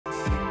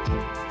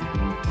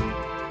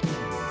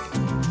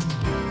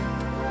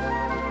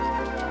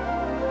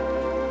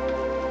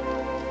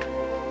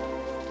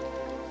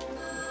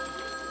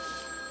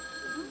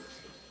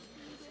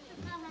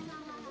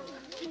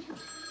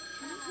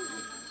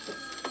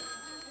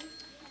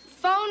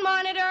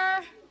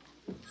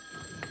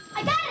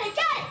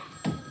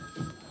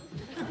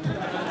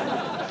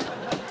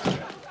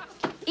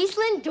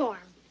Eastland dorm.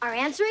 Our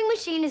answering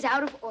machine is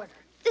out of order.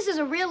 This is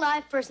a real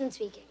live person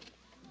speaking.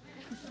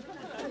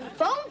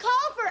 Phone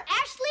call for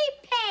Ashley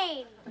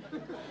Payne.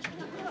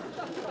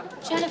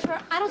 Jennifer,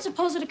 I don't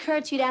suppose it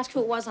occurred to you to ask who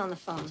it was on the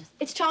phone.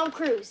 It's Tom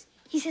Cruise.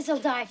 He says he'll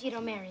die if you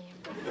don't marry him.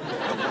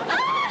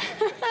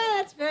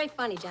 That's very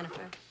funny,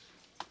 Jennifer.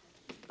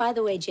 By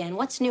the way, Jen,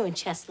 what's new in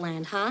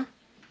Chessland, huh?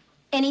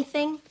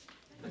 Anything?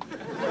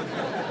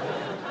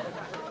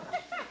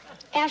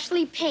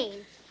 Ashley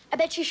Payne. I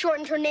bet she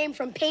shortened her name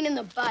from pain in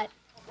the butt.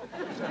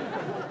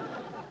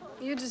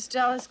 You're just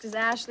jealous because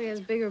Ashley has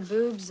bigger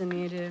boobs than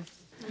you do.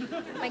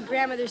 My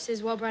grandmother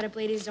says well-brought-up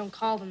ladies don't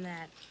call them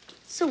that.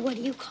 So what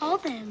do you call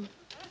them?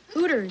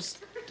 Hooters.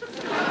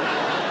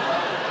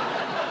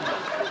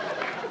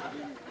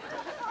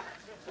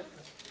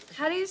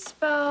 How do you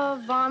spell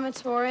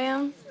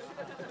vomitorium?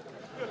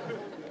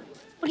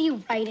 What are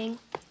you writing?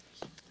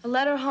 A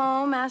letter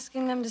home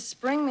asking them to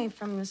spring me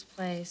from this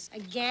place.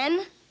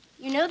 Again?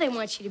 You know they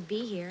want you to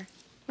be here.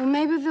 Well,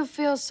 maybe they'll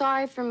feel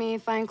sorry for me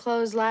if I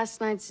enclose last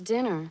night's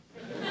dinner.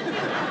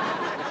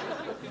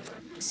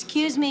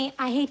 Excuse me,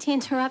 I hate to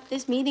interrupt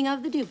this meeting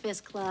of the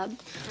Doofus Club,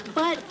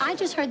 but I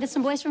just heard that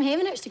some boys from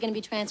Headmistress are going to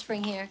be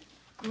transferring here.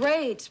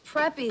 Great,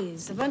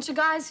 preppies. A bunch of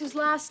guys whose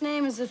last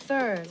name is the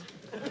third.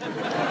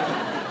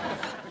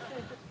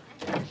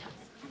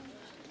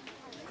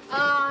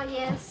 Ah,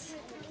 yes.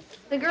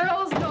 The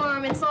girls'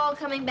 dorm, it's all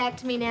coming back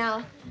to me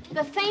now.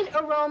 The faint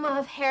aroma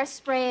of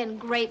hairspray and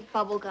grape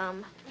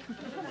bubblegum.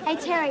 Hey,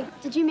 Terry,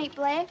 did you meet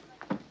Blair?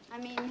 I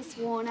mean, Miss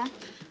Warner.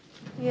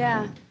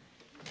 Yeah.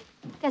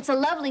 That's a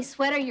lovely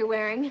sweater you're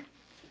wearing.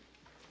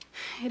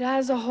 It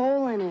has a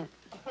hole in it.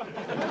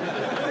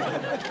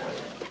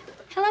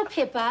 Hello,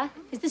 Pippa.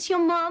 Is this your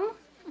mom?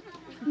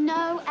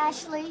 No,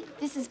 Ashley.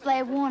 This is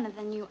Blair Warner,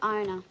 the new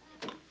owner.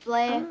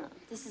 Blair,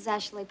 this is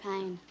Ashley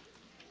Payne.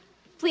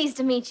 Pleased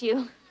to meet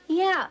you.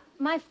 Yeah,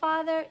 my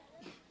father,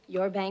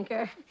 your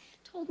banker,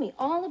 told me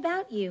all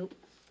about you.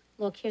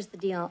 Look, here's the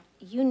deal.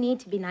 You need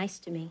to be nice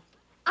to me.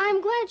 I'm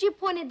glad you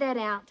pointed that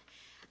out.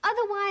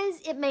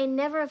 Otherwise, it may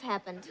never have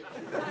happened.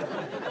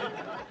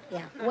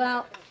 Yeah,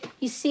 well,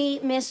 you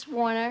see, Miss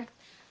Warner,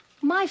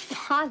 my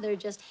father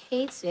just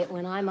hates it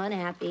when I'm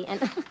unhappy,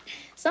 and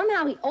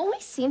somehow he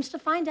always seems to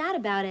find out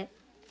about it.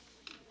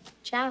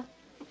 Ciao.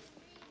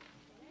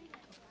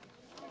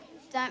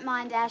 Don't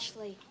mind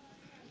Ashley.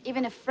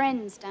 Even her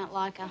friends don't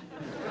like her.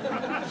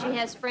 She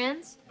has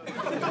friends?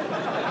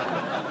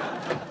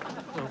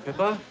 Hello,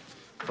 Pippa.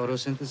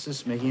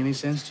 Photosynthesis making any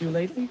sense to you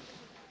lately?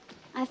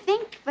 I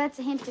think that's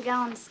a hint to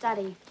go and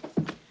study.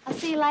 I'll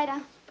see you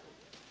later.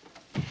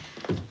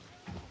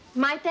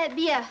 Might that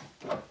be a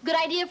good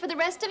idea for the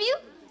rest of you?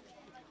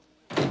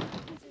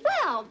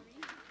 Well,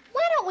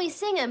 why don't we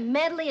sing a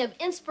medley of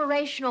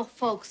inspirational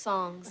folk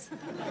songs?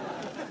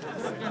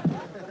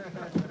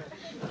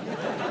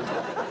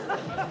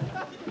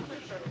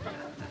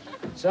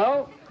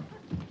 So,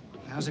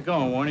 how's it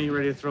going, Warner? You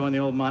ready to throw in the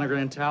old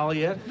monogram towel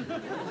yet?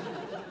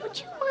 Would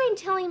you mind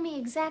telling me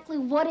exactly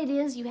what it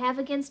is you have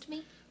against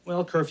me?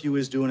 Well, curfew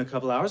is due in a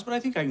couple hours, but I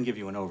think I can give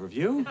you an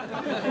overview.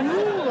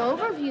 Ooh,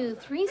 overview.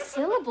 3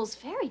 syllables.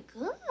 Very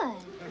good.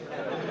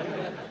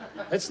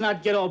 Let's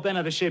not get all bent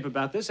out of shape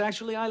about this.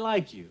 Actually, I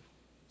like you.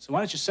 So why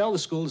don't you sell the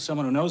school to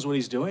someone who knows what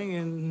he's doing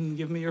and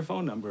give me your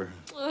phone number?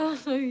 Oh,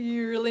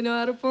 you really know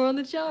how to pour on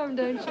the charm,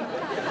 don't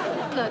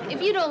you? Look,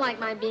 if you don't like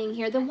my being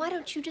here, then why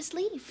don't you just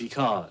leave?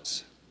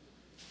 Because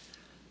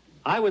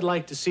I would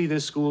like to see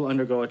this school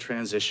undergo a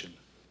transition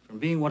from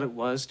being what it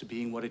was to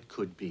being what it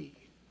could be.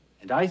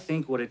 And I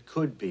think what it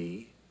could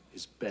be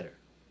is better.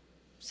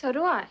 So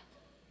do I.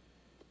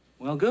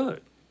 Well,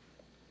 good.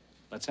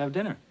 Let's have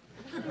dinner.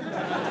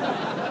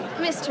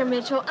 Mr.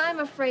 Mitchell, I'm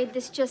afraid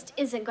this just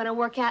isn't going to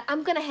work out.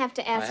 I'm going to have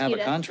to ask you to... I have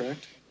a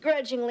contract.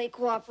 Grudgingly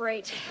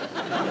cooperate.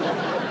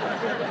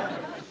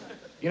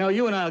 You know,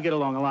 you and I'll get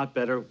along a lot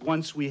better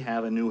once we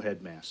have a new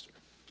headmaster.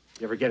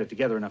 You ever get it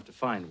together enough to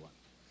find one?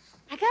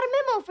 I got a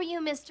memo for you,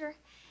 mister.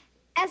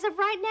 As of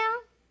right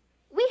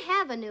now, we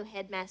have a new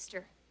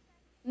headmaster.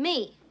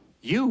 Me.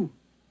 You?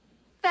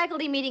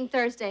 Faculty meeting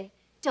Thursday.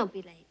 Don't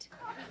be late.